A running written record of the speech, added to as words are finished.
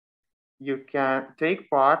you can take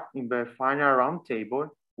part in the final roundtable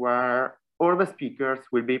where all the speakers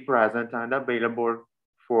will be present and available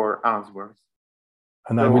for answers.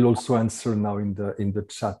 And so, I will also answer now in the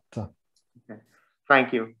chat. Okay.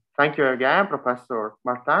 Thank you. Thank you again, Professor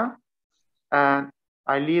Martin. And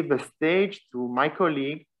I leave the stage to my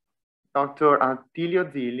colleague, Dr. Attilio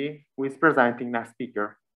Zilli, who is presenting next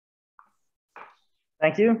speaker.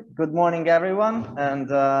 Thank you. Good morning, everyone. And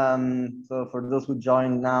so for those who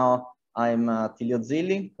joined now, I'm Attilio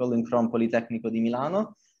Zilli, calling from Politecnico di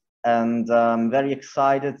Milano. And I'm very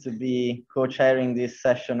excited to be co-chairing this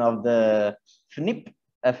session of the FNIP,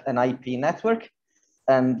 FNIP network.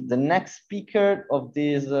 And the next speaker of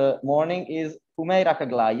this morning is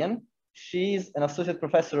Caglayan. She's an associate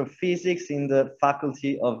professor of physics in the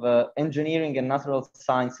Faculty of Engineering and Natural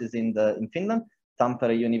Sciences in Finland,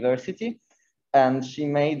 Tampere University. And she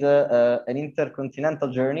made an intercontinental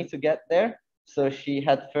journey to get there. So she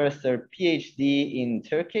had first her PhD in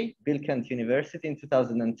Turkey, Bilkent University in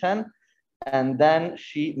 2010. And then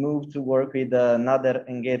she moved to work with another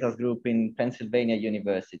Engetas group in Pennsylvania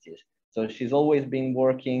University. So she's always been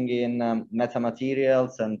working in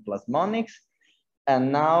metamaterials and plasmonics.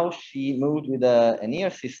 And now she moved with an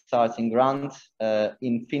ERC starting grant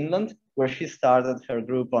in Finland, where she started her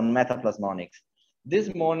group on metaplasmonics.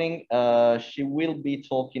 This morning, she will be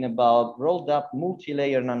talking about rolled up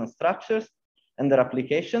multi-layer nanostructures and their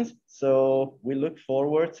applications. So we look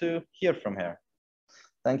forward to hear from her.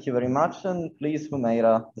 Thank you very much. And please,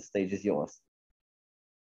 Humeira, the stage is yours.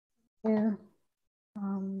 Yeah.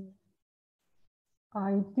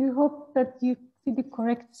 I do hope that you see the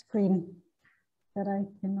correct screen, that I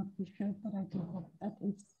cannot be sure, but I do hope that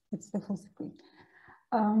it's the full screen.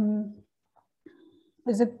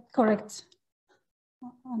 Is it correct?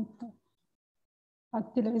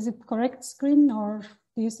 Attila, is it correct screen, or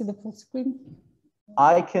do you see the full screen?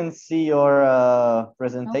 I can see your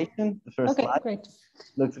presentation, the first slide. Okay, great.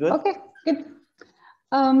 Looks good. Okay, good.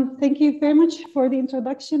 Thank you very much for the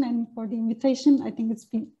introduction and for the invitation. I think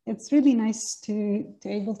it's really nice to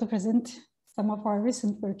able to present some of our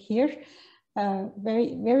recent work here.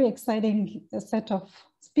 Very exciting set of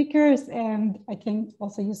speakers, and I think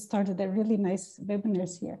also you started a really nice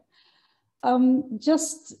webinars here.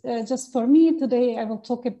 Just for me today, I will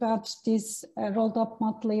talk about these rolled up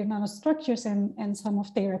multi-layer nanostructures and some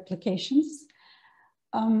of their applications.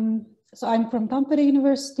 So I'm from Tampere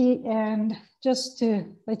University, and just to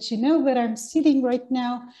let you know where I'm sitting right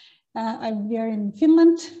now, we are in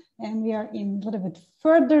Finland, and we are in a little bit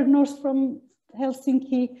further north from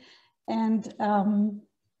Helsinki. And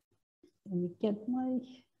let me get my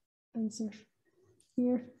answer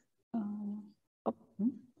here.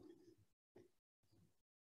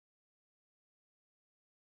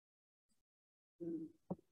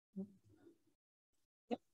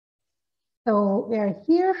 So we are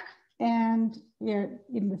here, and we are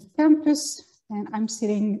in this campus, and I'm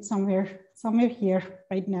sitting somewhere here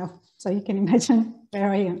right now. So you can imagine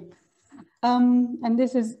where I am. And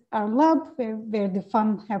this is our lab where the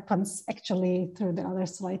fun happens actually through the other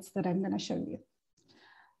slides that I'm going to show you.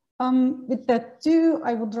 With that too,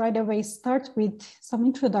 I would right away start with some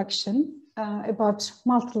introduction about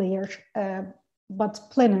multi-layer but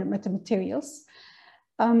planar metamaterials.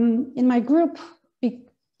 In my group,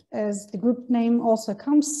 as the group name also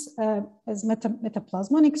comes as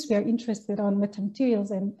metaplasmonics, we are interested on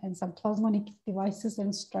metamaterials and some plasmonic devices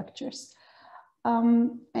and structures.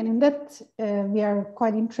 And in that, we are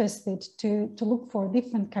quite interested to look for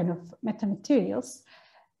different kind of metamaterials.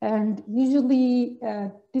 And usually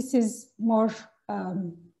this is more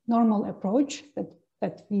normal approach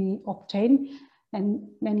that we obtain, and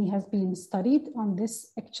many has been studied on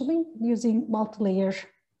this actually using multi-layer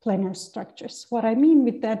planar structures. What I mean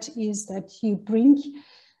with that is that you bring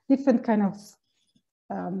different kind of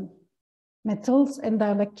metals and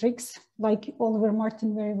dielectrics, like Oliver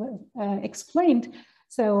Martin very well explained.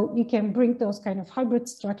 So you can bring those kind of hybrid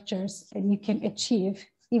structures, and you can achieve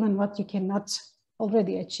even what you cannot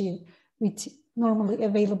already achieve with normally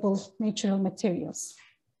available natural materials.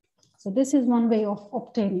 So this is one way of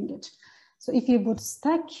obtaining it. So if you would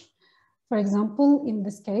stack, for example, in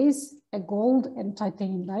this case, a gold and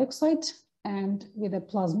titanium dioxide, and with a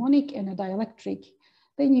plasmonic and a dielectric,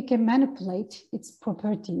 then you can manipulate its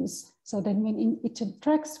properties. So then when it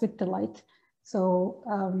interacts with the light, so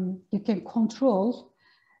you can control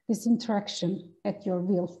this interaction at your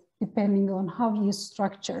will, depending on how you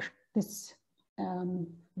structure this,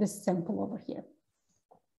 this sample over here.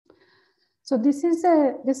 So this is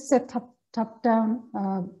a top-down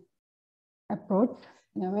approach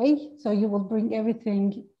in a way. So you will bring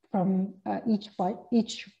everything from each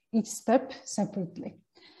step separately.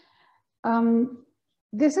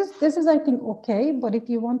 This is, I think, okay, but if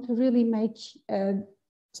you want to really make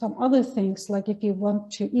some other things, like if you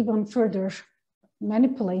want to even further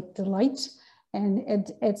manipulate the light and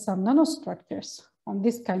add some nanostructures on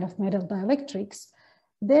this kind of metal dielectrics,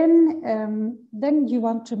 then you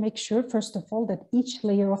want to make sure, first of all, that each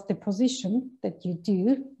layer of deposition that you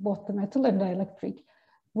do, both the metal and dielectric,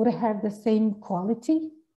 would have the same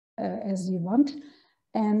quality as you want.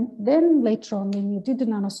 And then later on, when you do the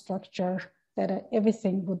nanostructure, that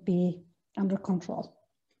everything would be under control.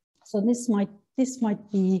 So this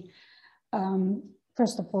might be,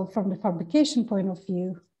 first of all, from the fabrication point of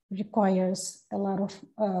view, requires a lot of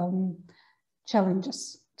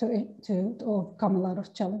challenges to overcome a lot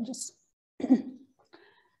of challenges.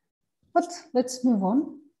 But let's move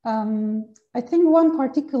on. I think one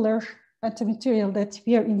particular metamaterial that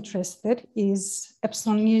we are interested is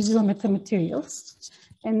epsilon mu zero metamaterials.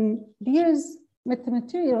 And these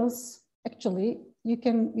metamaterials, actually, you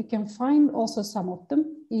can find also some of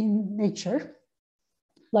them in nature.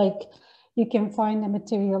 Like you can find a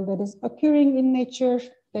material that is occurring in nature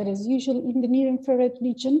that is usually in the near infrared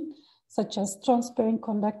region, such as transparent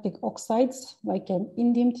conductive oxides, like an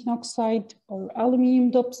indium tin oxide or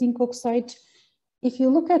aluminum doped zinc oxide. If you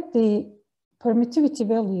look at the permittivity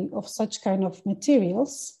value of such kind of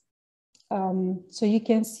materials, so you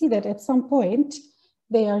can see that at some point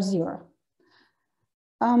they are zero.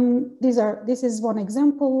 This is one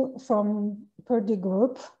example from Purdy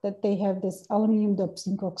group that they have this aluminum doped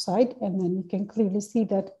zinc oxide, and then you can clearly see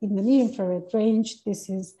that in the near infrared range, this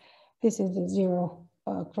is a zero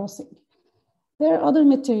crossing. There are other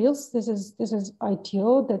materials. This is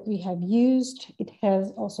ITO that we have used. It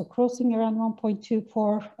has also crossing around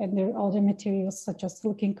 1.24, and there are other materials such as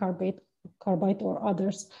silicon carbide or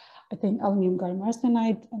others. I think aluminum gallium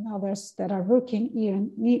arsenide and others that are working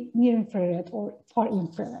near infrared or far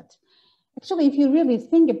infrared. Actually, if you really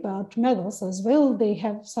think about metals as well, they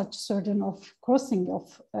have such certain of crossing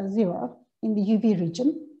of zero in the UV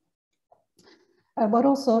region. But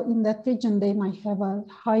also in that region, they might have a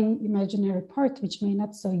high imaginary part, which may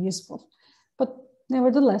not so useful. But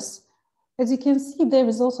nevertheless, as you can see, there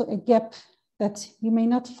is also a gap that you may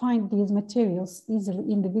not find these materials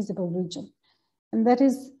easily in the visible region. And that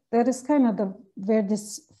is kind of where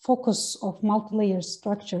this focus of multi-layer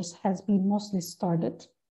structures has been mostly started.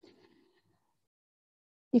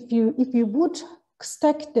 If you would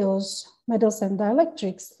stack those metals and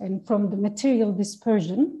dielectrics, and from the material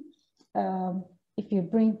dispersion, if you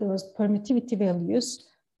bring those permittivity values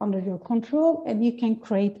under your control, and you can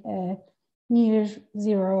create a near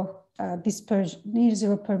zero dispersion, near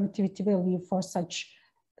zero permittivity value for such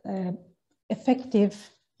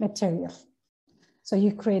effective material. So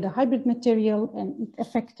you create a hybrid material, and it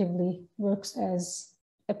effectively works as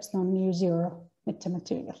epsilon near zero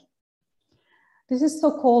metamaterial. This is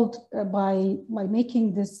so called by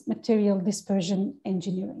making this material dispersion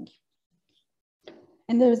engineering.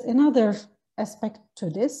 And there's another aspect to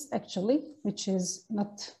this, actually, which is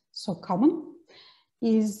not so common,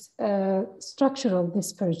 is structural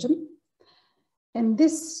dispersion. And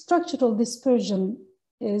this structural dispersion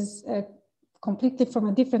is completely from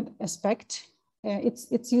a different aspect.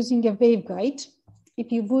 It's using a waveguide.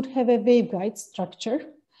 If you would have a waveguide structure,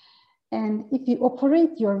 and if you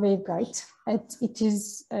operate your waveguide, it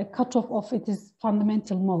is a cutoff of its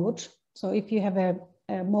fundamental mode. So if you have a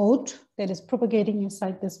mode that is propagating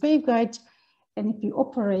inside this waveguide, and if you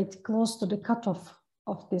operate close to the cutoff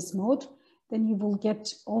of this mode, then you will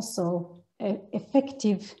get also an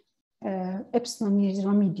effective epsilon near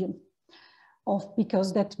zero medium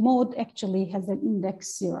because that mode actually has an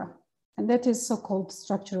index zero. And that is so-called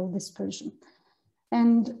structural dispersion.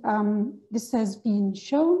 And this has been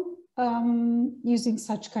shown using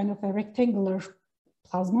such kind of a rectangular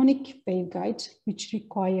plasmonic waveguide, which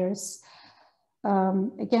requires,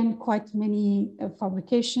 again, quite many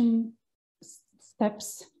fabrication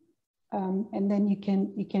steps. And then you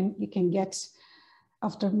can get,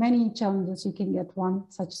 after many challenges, you can get one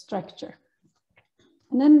such structure.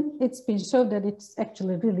 And then it's been shown that it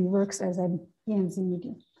actually really works as an ENZ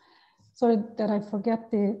medium. Sorry that I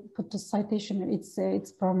forget to put the citation.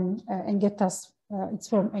 It's from Engeta's. It's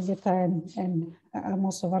from Engeta and I'm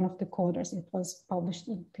also one of the coders. It was published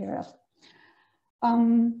in PRL.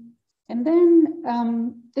 And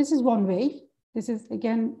then this is one way. This is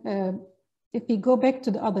again, if we go back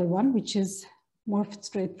to the other one, which is more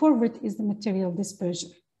straightforward, is the material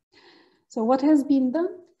dispersion. So what has been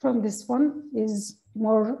done from this one is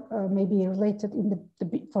more maybe related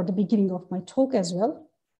for the beginning of my talk as well.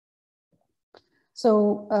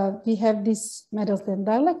 So we have these metals and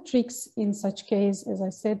dielectrics. In such case, as I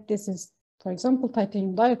said, this is for example,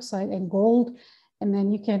 titanium dioxide and gold, and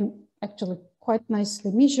then you can actually quite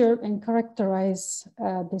nicely measure and characterize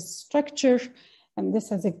this structure, and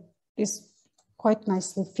this quite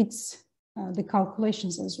nicely fits the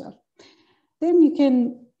calculations as well.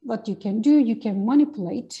 Then what you can do, you can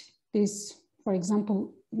manipulate this, for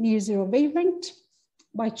example, near zero wavelength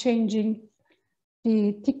by changing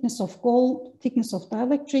the thickness of gold, thickness of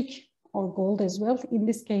dielectric, or gold as well. In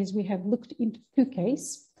this case, we have looked into two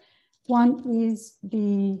cases. One is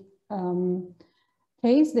the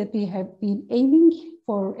case that we have been aiming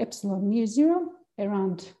for epsilon near zero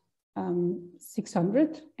around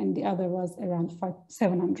 600, and the other was around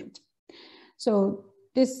 700. So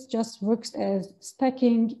this just works as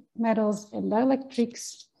stacking metals and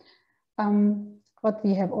dielectrics. What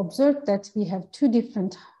we have observed that we have two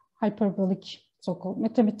different hyperbolic so-called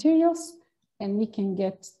metamaterials, and we can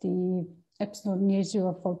get the epsilon near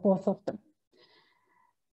zero for both of them.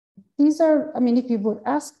 These are, I mean, if you would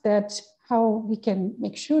ask that, how we can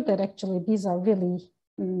make sure that actually these are really,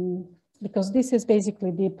 because this is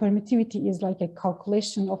basically the permittivity is like a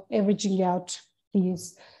calculation of averaging out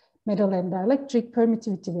these metal and dielectric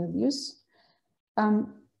permittivity values.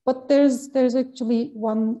 But there's actually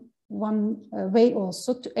one way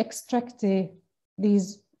also to extract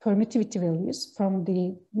these permittivity values from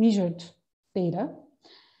the measured data.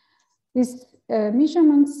 These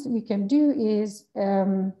measurements you can do is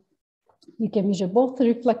you can measure both the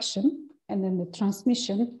reflection and then the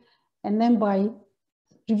transmission, and then by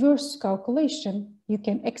reverse calculation you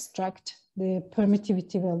can extract the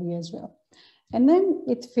permittivity value as well. And then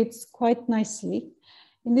it fits quite nicely.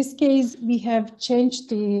 In this case, we have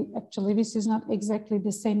changed actually this is not exactly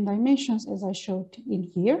the same dimensions as I showed in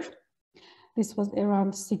here. This was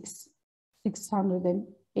around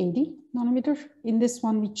 680 nanometer. In this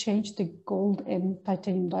one, we changed the gold and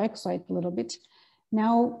titanium dioxide a little bit.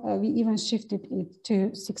 Now we even shifted it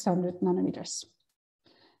to 600 nanometers.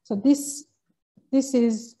 So this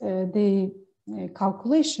is the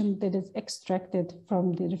calculation that is extracted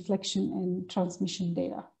from the reflection and transmission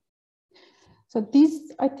data. So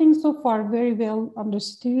these, I think, so far very well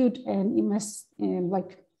understood and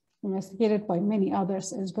investigated by many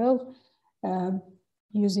others as well,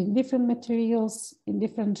 using different materials in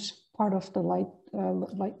different part of the light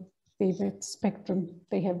wavelength spectrum.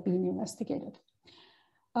 They have been investigated.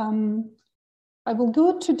 I will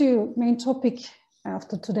go to the main topic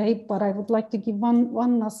after today, but I would like to give one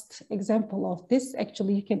last example of this.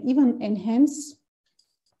 Actually, you can even enhance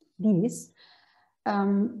these.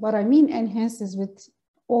 What I mean enhance is with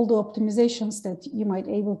all the optimizations that you might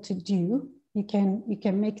able to do, you can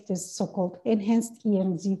make this so-called enhanced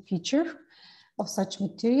EMZ feature of such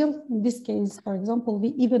material. In this case, for example, we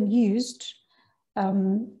even used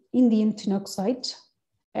indium tin oxide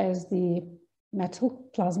as the metal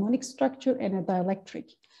plasmonic structure and a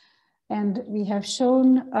dielectric. And we have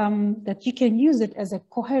shown that you can use it as a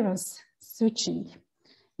coherence switching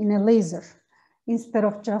in a laser. Instead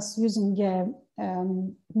of just using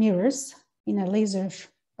mirrors in a laser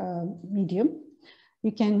medium,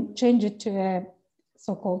 you can change it to a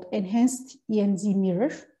so-called enhanced EMZ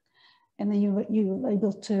mirror, and then you're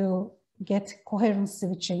able to get coherence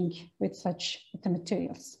switching with such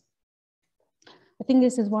metamaterials. I think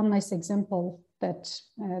this is one nice example that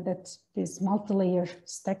these multi-layer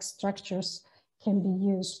stack structures can be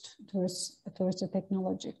used towards the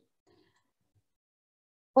technology.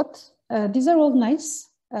 But these are all nice,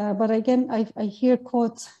 but again, I hear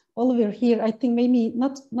quotes all over here. I think maybe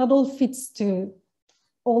not all fits to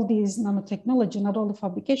all these nanotechnology, not all the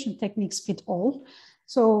fabrication techniques fit all.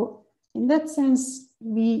 So in that sense,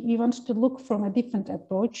 we want to look from a different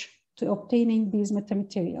approach to obtaining these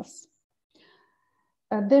metamaterials.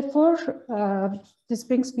 Therefore, this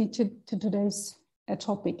brings me to today's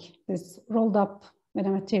topic, this rolled up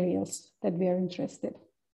metamaterials that we are interested.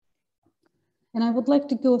 And I would like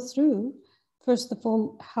to go through, first of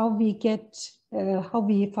all, how we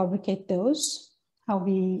fabricate those, how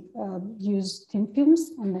we use thin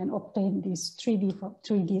films and then obtain these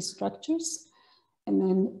 3D structures, and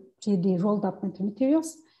then 3D rolled up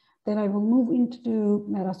metamaterials. Then I will move into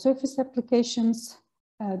meta surface applications.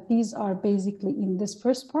 These are basically in this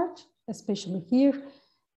first part, especially here.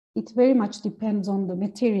 It very much depends on the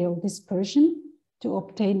material dispersion to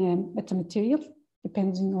obtain a metamaterial,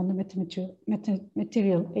 depending on the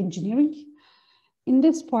metamaterial engineering. In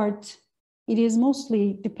this part, it is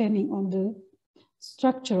mostly depending on the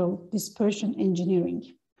structural dispersion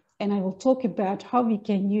engineering. And I will talk about how we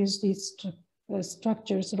can use these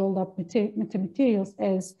structures, rolled up metamaterials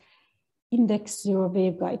as index zero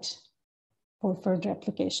waveguide for further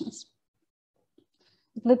applications.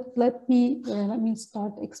 let me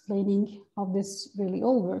start explaining how this really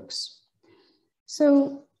all works.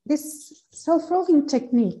 So this self-rolling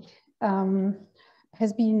technique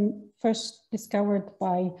has been first discovered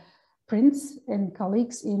by Prince and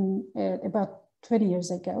colleagues in about 20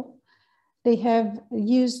 years ago. They have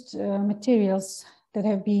used materials that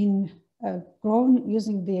have been grown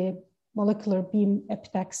using the molecular beam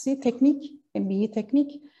epitaxy technique, MBE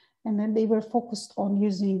technique, and then they were focused on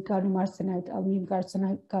using gallium arsenide, aluminum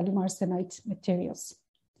gallium arsenide materials.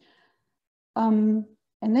 And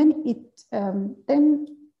then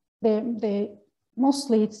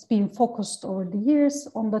mostly it's been focused over the years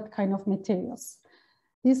on that kind of materials.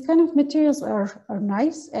 These kind of materials are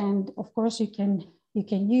nice, and of course you can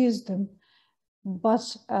use them.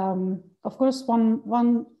 But of course,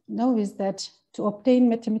 one know is that to obtain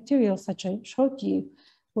metamaterials such as I showed you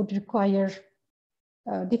would require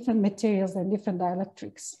different materials and different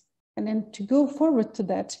dielectrics. And then to go forward to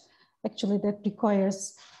that, actually that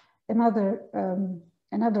requires another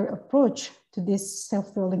approach to this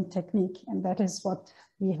self-rolling technique, and that is what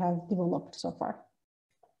we have developed so far.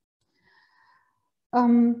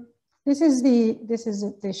 This is the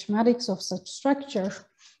schematics of such structure,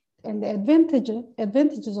 and the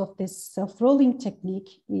advantages of this self-rolling technique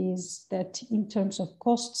is that in terms of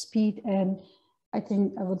cost, speed, and I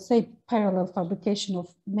would say parallel fabrication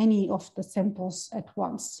of many of the samples at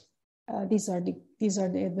once. These are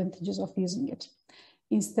the advantages of using it.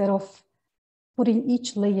 Instead of putting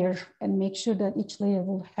each layer and make sure that each layer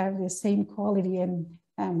will have the same quality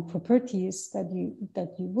and properties that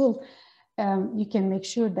you will, you can make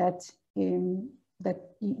sure that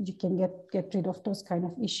you can get rid of those kind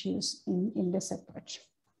of issues in this approach.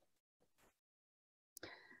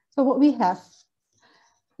 So what we have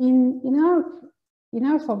in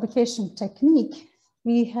our fabrication technique,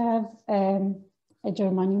 we have a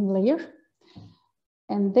germanium layer,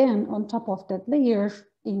 and then on top of that layer,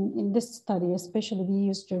 in this study especially, we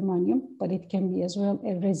use germanium, but it can be as well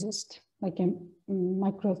a resist, like a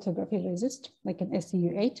microlithography resist, like an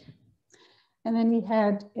SEU8. And then we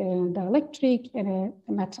had a dielectric and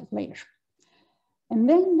a metal layer. And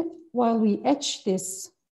then while we etch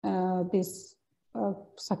this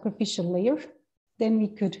sacrificial layer, then we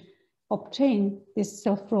could obtain these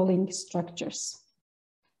self-rolling structures.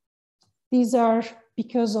 These are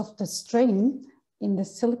because of the strain in the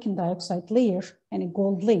silicon dioxide layer and a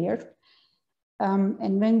gold layer.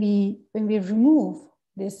 And when we remove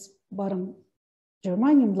this bottom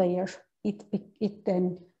germanium layer, it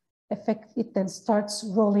then starts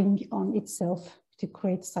rolling on itself to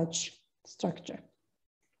create such structure.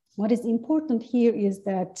 What is important here is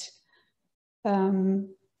that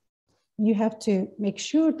you have to make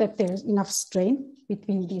sure that there's enough strain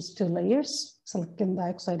between these two layers, silicon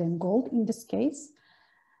dioxide and gold in this case.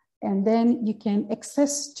 And then you can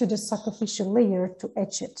access to the sacrificial layer to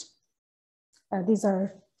etch it. These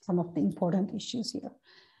are some of the important issues here.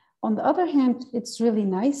 On the other hand, it's really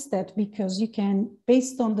nice that because you can,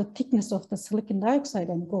 based on the thickness of the silicon dioxide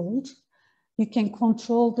and gold, you can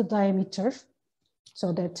control the diameter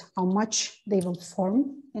so that how much they will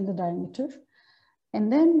form in the diameter.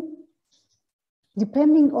 And then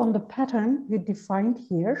depending on the pattern you defined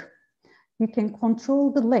here, you can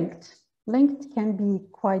control the length. Length can be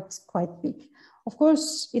quite big. Of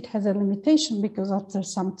course, it has a limitation because after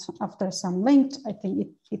some length, I think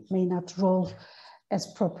it may not roll as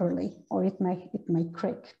properly, or it might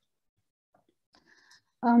crack.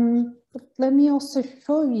 But let me also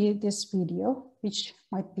show you this video, which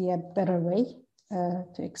might be a better way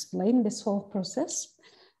to explain this whole process.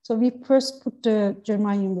 So we first put the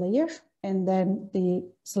germanium layer and then the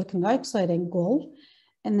silicon dioxide and gold.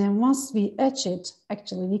 And then once we etch it,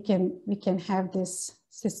 actually we can have this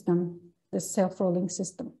system, this self-rolling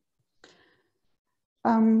system.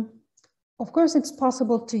 Of course, it's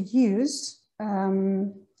possible to use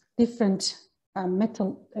different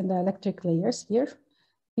metal and dielectric layers here.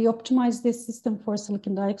 We optimized this system for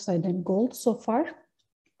silicon dioxide and gold so far,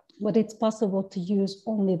 but it's possible to use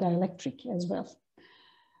only dielectric as well.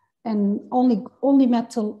 And only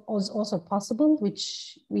metal is also possible,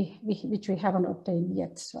 which we haven't obtained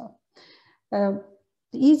yet. So the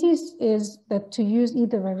easiest is that to use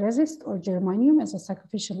either a resist or germanium as a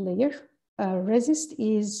sacrificial layer. Resist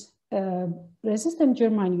and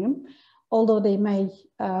germanium, although they may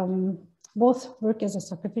both work as a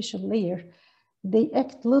sacrificial layer, they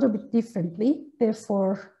act a little bit differently.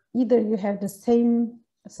 Therefore, either you have the same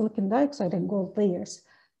silicon dioxide and gold layers,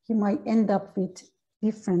 you might end up with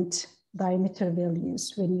different diameter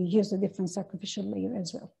values when you use a different sacrificial layer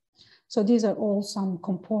as well. So these are all some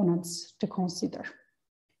components to consider.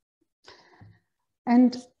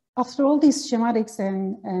 And After all these schematics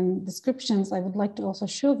and descriptions, I would like to also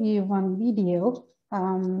show you one video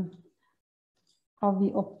how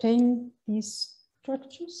we obtain these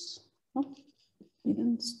structures. Oh,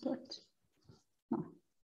 didn't start. No.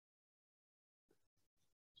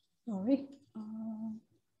 Sorry.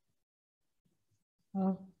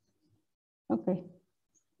 Okay.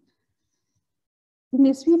 In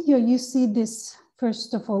this video, you see this.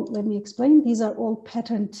 First of all, let me explain. These are all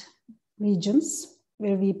patterned regions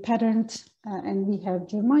where we patterned and we have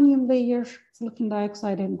germanium layer, silicon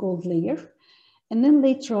dioxide, and gold layer. And then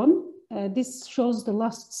later on, this shows the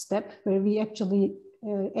last step where we actually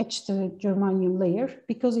etch the germanium layer.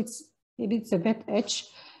 Because if it's a wet etch,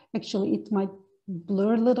 actually it might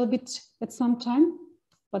blur a little bit at some time,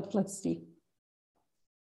 but let's see.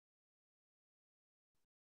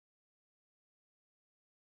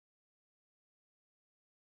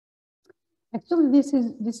 Actually, this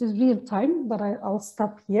is real time, but I'll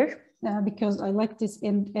stop here because I like this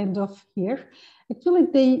end off here. Actually,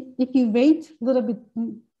 if you wait a little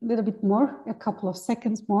bit more, a couple of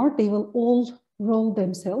seconds more, they will all roll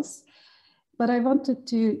themselves. But I wanted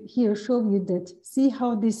to here show you that, see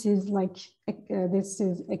how this is like, this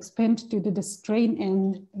is expand due to the strain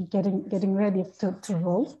and getting ready to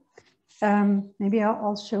roll. Maybe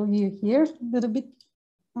I'll show you here a little bit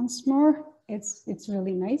once more. It's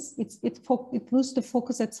really nice. It loses the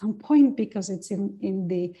focus at some point because it's in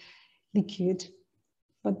the liquid,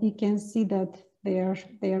 but you can see that they are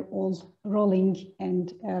all rolling,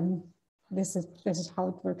 and this is how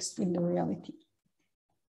it works in the reality.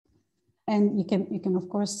 And you can of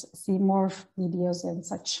course see more videos and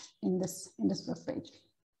such in this webpage.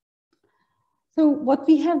 So what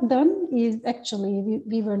we have done is actually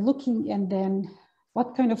we were looking, and then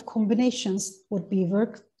what kind of combinations would be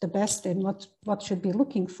work the best, and what should be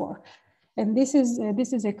looking for. And this is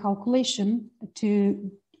a calculation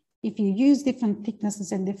to, if you use different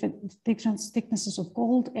thicknesses and different thicknesses of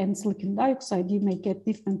gold and silicon dioxide, you may get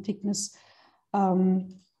different thickness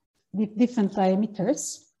with different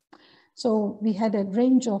diameters. So we had a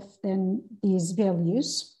range of then these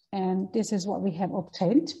values, and this is what we have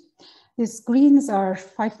obtained. These greens are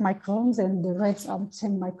 5 microns and the reds are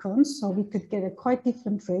 10 microns. So we could get a quite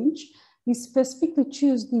different range. We specifically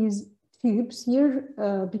choose these tubes here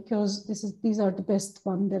because these are the best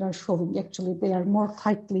ones that are showing. Actually, they are more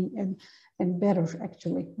tightly and better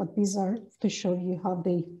actually, but these are to show you how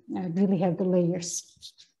they really have the layers.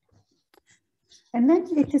 And then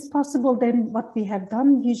it is possible then what we have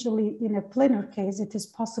done, usually in a planar case, it is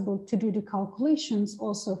possible to do the calculations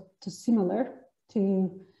also similar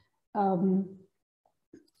to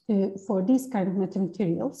for these kind of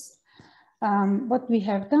metamaterials. What we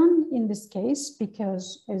have done in this case,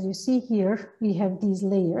 because as you see here, we have these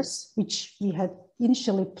layers, which we had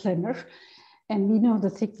initially planar, and we know the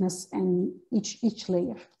thickness and each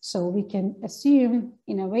layer. So we can assume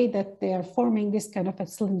in a way that they are forming this kind of a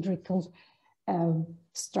cylindrical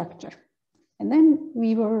structure. And then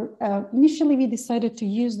we were, initially we decided to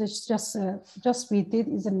use this just we did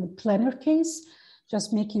is in the planar case,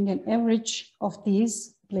 just making an average of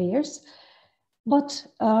these layers. But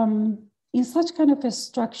in such kind of a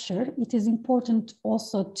structure, it is important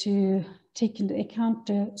also to take into account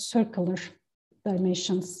the circular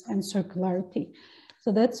dimensions and circularity.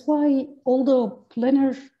 So that's why, although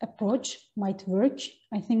planar approach might work,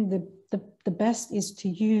 I think the best is to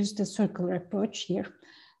use the circular approach here.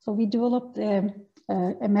 So we developed a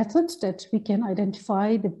method that we can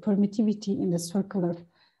identify the permittivity in the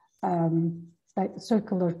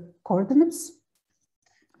circular coordinates.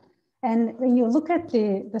 And when you look at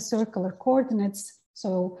the circular coordinates,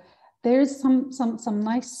 so there's some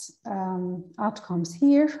nice outcomes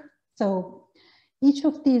here. So each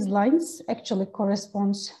of these lines actually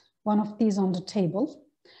corresponds one of these on the table.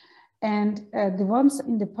 And the ones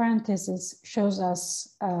in the parentheses shows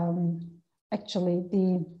us actually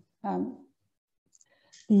the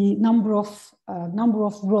number of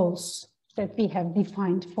rows that we have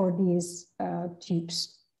defined for these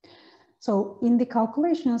tubes. So in the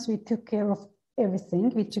calculations, we took care of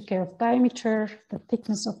everything. We took care of diameter, the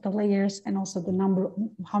thickness of the layers, and also the number,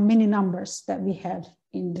 how many numbers that we have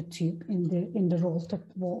in the tube, in the rolled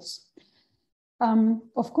walls.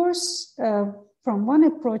 Of course, from one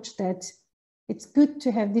approach that it's good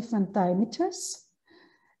to have different diameters.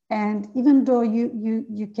 And even though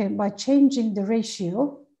you can, by changing the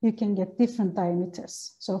ratio, you can get different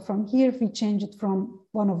diameters. So from here, we change it from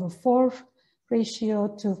 1/4 ratio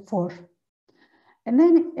to 4. And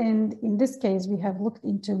then in this case, we have looked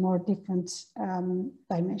into more different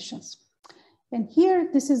dimensions. And here,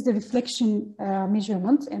 this is the reflection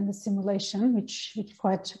measurement and the simulation, which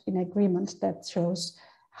quite in agreement that shows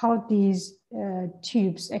how these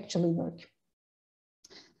tubes actually work.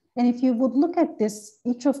 And if you would look at this,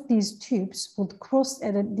 each of these tubes would cross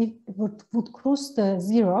at would cross the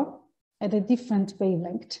zero at a different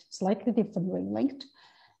wavelength, slightly different wavelength.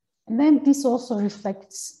 And then this also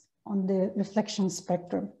reflects on the reflection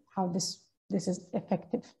spectrum, how this is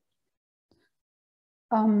effective.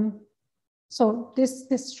 So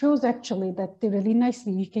this shows actually that really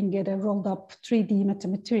nicely you can get a rolled up 3D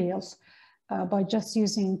metamaterials by just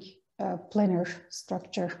using planar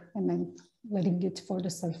structure and then letting it for the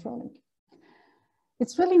self-rolling.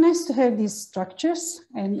 It's really nice to have these structures,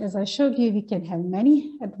 and as I showed you, we can have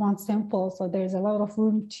many at one sample, so there's a lot of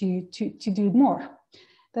room to do more.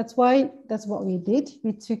 That's what we did.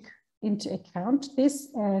 We took into account this,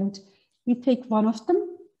 and we take one of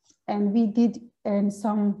them, and we did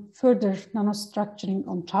some further nanostructuring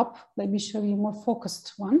on top. Let me show you a more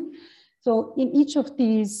focused one. So in each of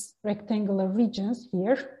these rectangular regions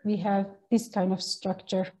here, we have this kind of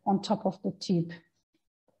structure on top of the tube.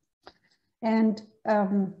 And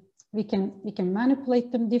we can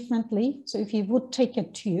manipulate them differently. So if you would take a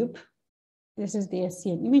tube, this is the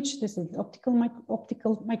SEM image, this is the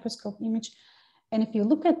optical microscope image. And if you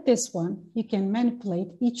look at this one, you can manipulate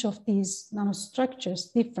each of these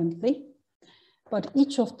nanostructures differently, but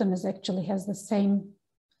each of them actually has the same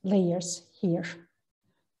layers here.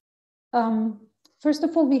 First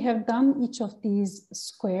of all, we have done each of these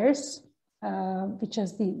squares, which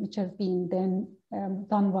has been then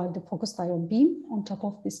done by the focused ion beam on top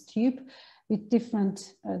of this tube with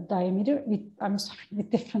different diameter, with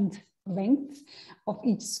different lengths of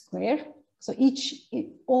each square. So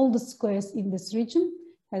all the squares in this region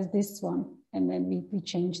has this one, and then we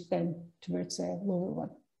changed them towards a lower one.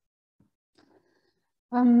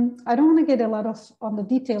 I don't want to get a lot on the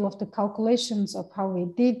detail of the calculations of how we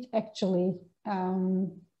did actually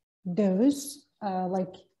those,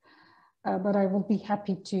 but I will be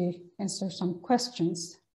happy to answer some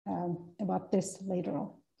questions about this later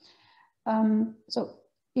on. So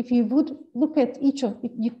if you would look at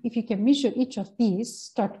if you can measure each of these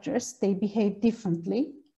structures, they behave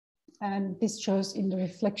differently, and this shows in the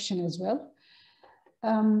reflection as well.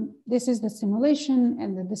 This is the simulation,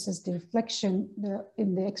 and then this is the reflection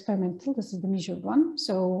in the experimental. This is the measured one.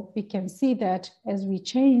 So we can see that as we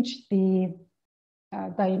change the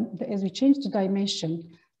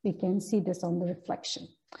dimension, we can see this on the reflection.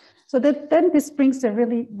 So then this brings a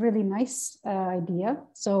really, really nice idea.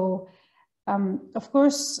 So of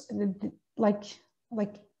course, like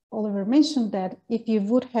Oliver mentioned, that if you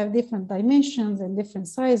would have different dimensions and different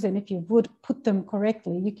size, and if you would put them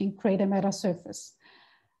correctly, you can create a meta surface.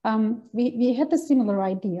 We had a similar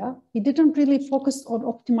idea. We didn't really focus on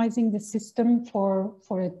optimizing the system for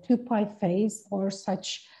a 2-pi phase or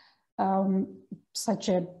such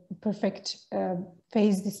a perfect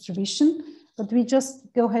phase distribution, but we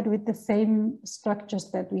just go ahead with the same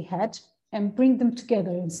structures that we had and bring them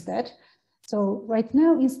together instead. So right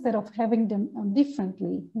now, instead of having them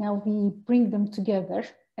differently, now we bring them together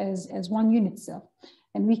as one unit cell,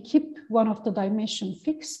 and we keep one of the dimension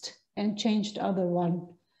fixed and change the other one,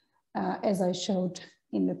 as I showed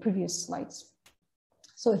in the previous slides.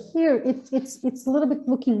 So here it's a little bit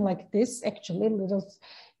looking like this, actually.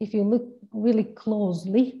 If you look really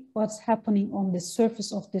closely, what's happening on the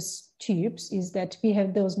surface of these tubes is that we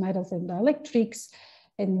have those metals and dielectrics,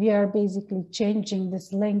 and we are basically changing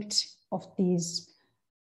this length of these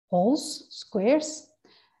holes, squares.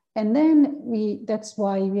 And then that's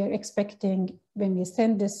why we are expecting, when we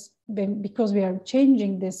send this, because we are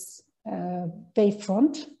changing this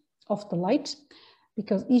wavefront of the light,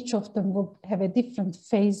 because each of them will have a different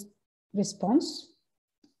phase response,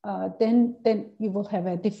 then you will have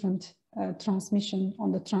a different transmission.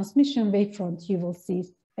 On the transmission wavefront, you will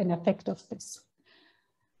see an effect of this.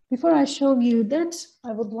 Before I show you that,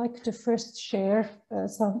 I would like to first share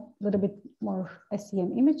some little bit more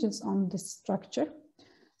SEM images on this structure.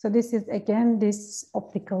 So this is again this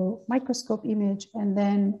optical microscope image, and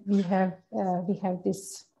then we have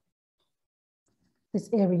this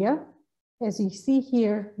area. As you see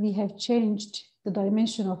here, we have changed the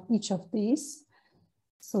dimension of each of these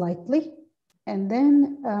slightly, and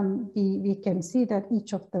then we can see that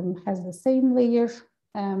each of them has the same layer.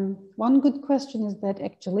 One good question is that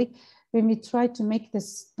actually, when we try to make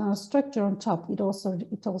this structure on top, it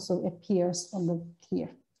also appears on the here,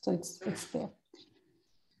 so it's there.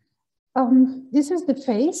 This is the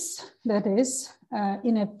face, that is,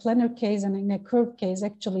 in a planar case and in a curved case,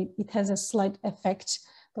 actually, it has a slight effect.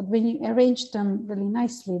 But when you arrange them really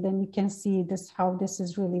nicely, then you can see how this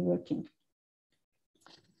is really working.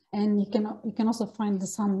 And you can also find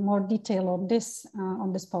some more detail on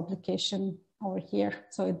this publication over here.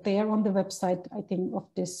 So they are on the website, I think, of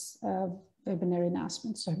this webinar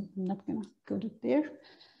announcement. So I'm not gonna go to there.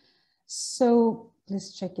 So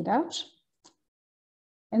let's check it out.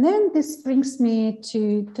 And then this brings me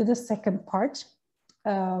to the second part.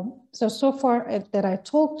 So far that I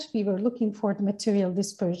talked, we were looking for the material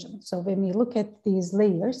dispersion. So when we look at these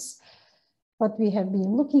layers, what we have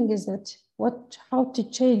been looking is at how to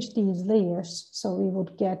change these layers so we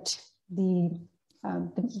would get the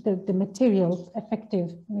material,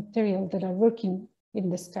 effective material that are working in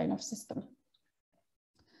this kind of system.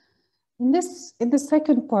 In the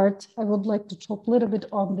second part, I would like to talk a little bit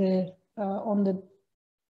on the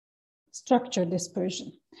structure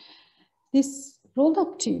dispersion. These rolled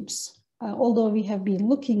up tubes, although we have been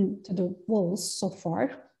looking to the walls so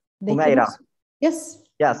far, they yes.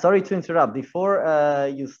 Yeah, sorry to interrupt. Before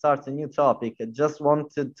you start a new topic, I just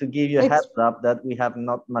wanted to give you a heads up that we have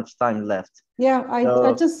not much time left. Yeah,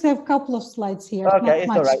 I just have a couple of slides here. Okay,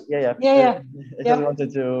 it's all right. Yeah. I just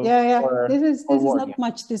wanted to. This is not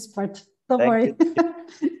much, this part. Don't worry.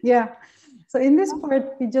 Yeah. So in this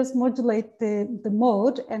part, we just modulate the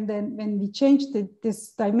mode, and then when we change these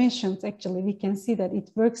dimensions, actually, we can see that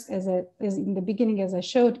it works as in the beginning, as I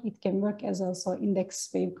showed, it can work as also zero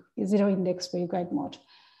index waveguide mode.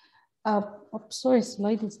 Sorry,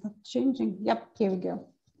 slide is not changing. Yep, here we go.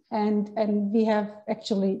 And we have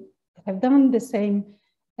actually done the same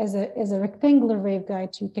as a rectangular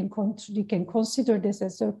waveguide. You can consider this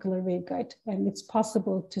as circular waveguide, and it's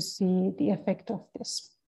possible to see the effect of this.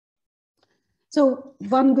 So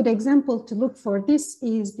one good example to look for this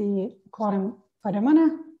is the quantum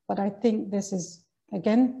phenomena, but I think this is,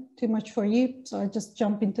 again, too much for you. So I just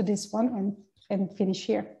jump into this one and finish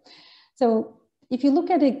here. So if you look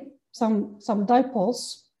at some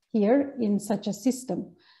dipoles here in such a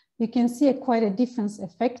system, you can see quite a difference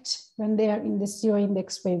effect when they are in the zero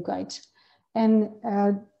index waveguide. And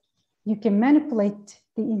you can manipulate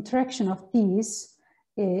the interaction of these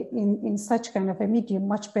in such kind of a medium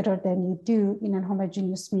much better than you do in a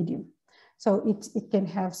homogeneous medium. So it can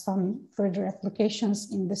have some further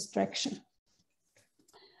applications in this direction.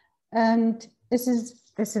 And this is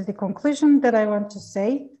the conclusion that I want to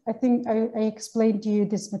say. I think I explained to you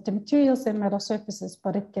this metamaterials and metal surfaces,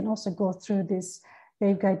 but it can also go through this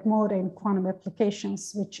waveguide mode and quantum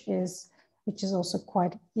applications, which is also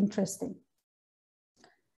quite interesting.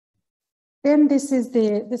 Then this is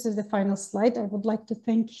the final slide. I would like to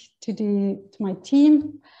thank to my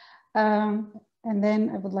team, and then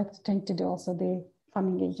I would like to thank also the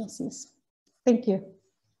funding agencies. Thank you,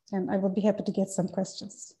 and I will be happy to get some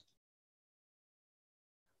questions.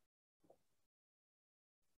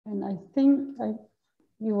 And I think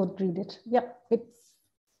you would read it. Yeah.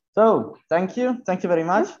 So thank you very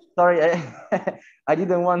much. Sorry, I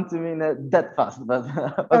didn't want to mean that fast, but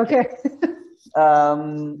okay.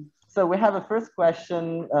 So we have a first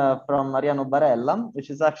question from Mariano Barella, which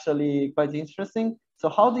is actually quite interesting. So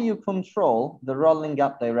how do you control the rolling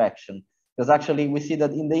up direction? Because actually we see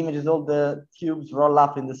that in the images, all the tubes roll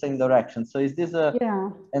up in the same direction. So is this an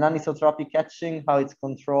anisotropic catching, how it's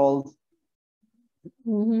controlled?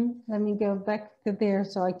 Let me go back to there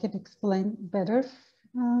so I can explain better.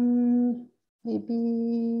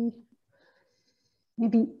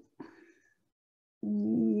 Maybe.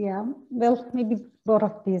 Yeah, well, maybe both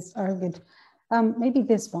of these are good. Maybe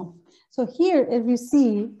this one. So here, as you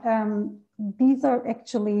see, these are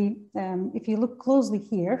actually, if you look closely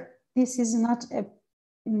here, this is not a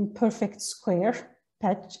perfect square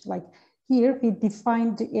patch. Like here, we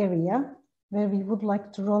defined the area where we would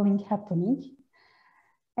like the rolling happening.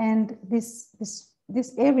 And this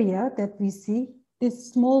area that we see,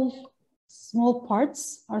 these small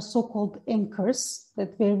parts are so-called anchors,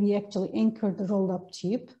 that where we actually anchor the rolled up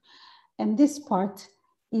tube. And this part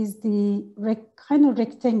is the kind of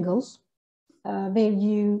rectangles where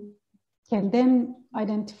you can then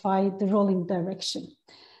identify the rolling direction.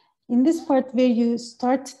 In this part where you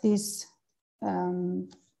start this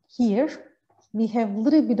here, we have a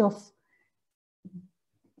little bit of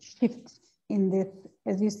shift in this.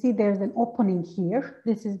 As you see, there's an opening here.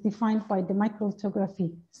 This is defined by the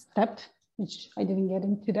microlithography step, which I didn't get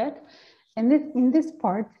into that. And in this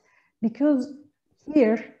part, because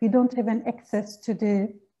here you don't have an access to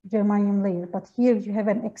the germanium layer, but here you have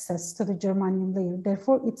an access to the germanium layer.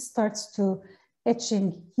 Therefore, it starts to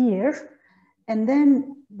etching here, and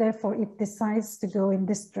then therefore it decides to go in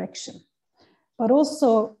this direction. But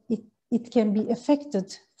also it can be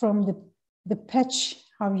affected from the patch,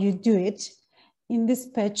 how you do it. In this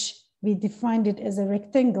patch, we defined it as a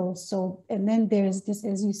rectangle. So, and then there's this,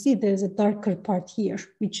 as you see, there's a darker part here,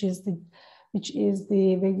 which is the which is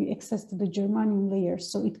the where you access to the germanium layer.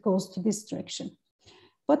 So it goes to this direction.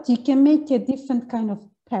 But you can make a different kind of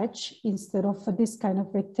patch instead of this kind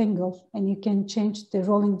of rectangle, and you can change the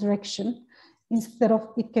rolling direction. Instead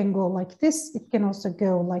of it can go like this, it can also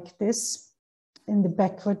go like this in the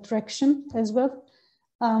backward direction as well.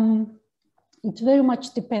 It very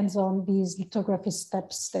much depends on these lithography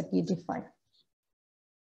steps that you define.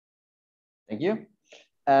 Thank you.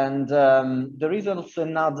 And there is also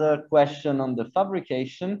another question on the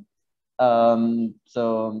fabrication.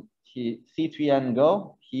 So C3N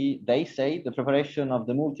Go, they say the preparation of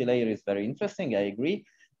the multi-layer is very interesting. I agree.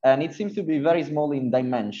 And it seems to be very small in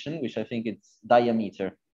dimension, which I think it's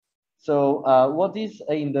diameter. So what is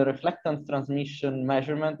in the reflectance transmission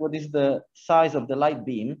measurement? What is the size of the light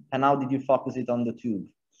beam, and how did you focus it on the tube?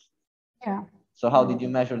 Yeah. So how did you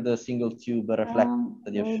measure the single tube reflection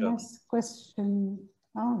that you showed? Nice question.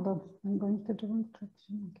 Oh, I'm going to do it.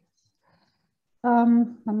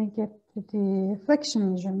 Let me get to the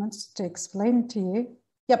reflection measurements to explain to you.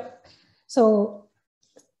 Yep. So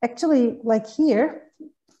actually, like here,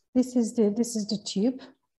 this is the tube,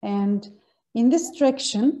 and in this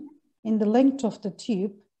direction, in the length of the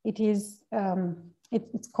tube, it is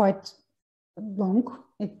it's quite long.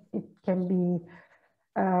 It can be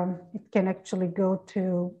it can actually go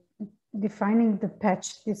to defining the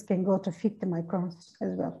patch. This can go to 50 microns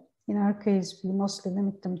as well. In our case, we mostly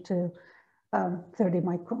limit them to 30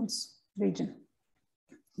 microns region.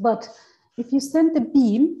 But if you send the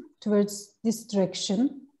beam towards this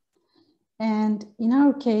direction, and in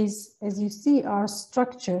our case, as you see, our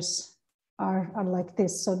structures are like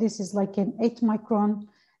this. So this is like an 8 micron,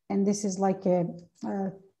 and this is like a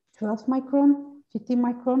 12 micron, 15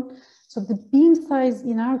 micron. So the beam size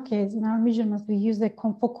in our case, in our measurement, we use a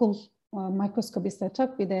confocal microscopy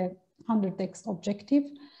setup with a 100x objective.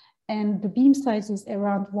 And the beam size is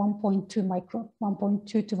around 1.2 micron,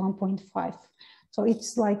 1.2 to 1.5. So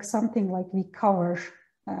it's like something like we cover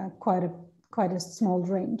quite a small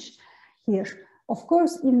range here. Of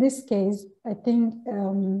course, in this case, I think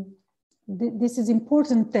this is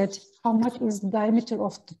important, that how much is the diameter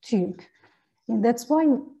of the tube. And that's why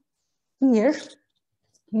here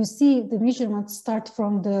you see the measurements start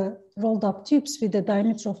from the rolled up tubes with a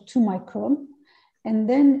diameter of 2 micron. And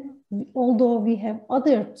then although we have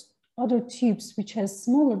other tubes which has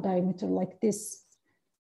smaller diameter like this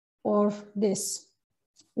or this,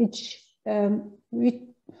 which can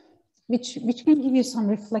give you some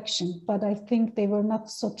reflection, but I think they were not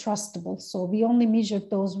so trustable. So we only measured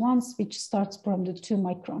those ones which starts from the 2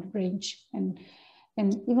 micron range, and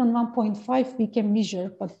even 1.5 we can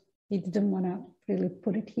measure, but we didn't want to really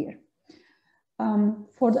put it here.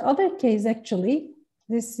 For the other case, actually,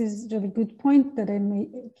 this is a really good point that I may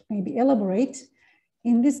maybe elaborate.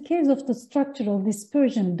 In this case of the structural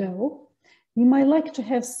dispersion, though, you might like to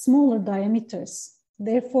have smaller diameters.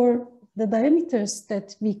 Therefore, the diameters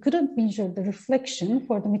that we couldn't measure the reflection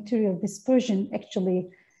for the material dispersion actually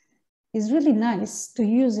is really nice to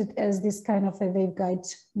use it as this kind of a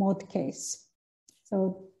waveguide mode case.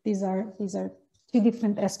 So these are two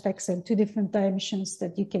different aspects and two different dimensions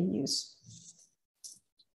that you can use.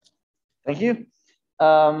 Thank you.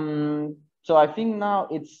 So I think now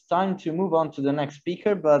it's time to move on to the next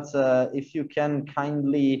speaker, but if you can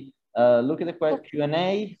kindly look at the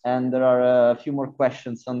Q&A, and there are a few more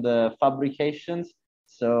questions on the fabrications.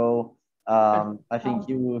 So I think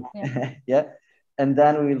you, yeah, and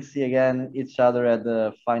then we will see again each other at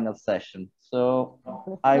the final session. So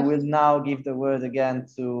I will now give the word again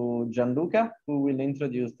to Gianluca, who will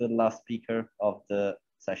introduce the last speaker of the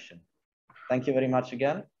session. Thank you very much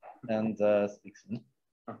again, and speak soon.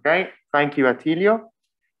 Okay, thank you, Attilio.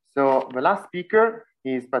 So the last speaker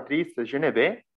is Patrice Genevet,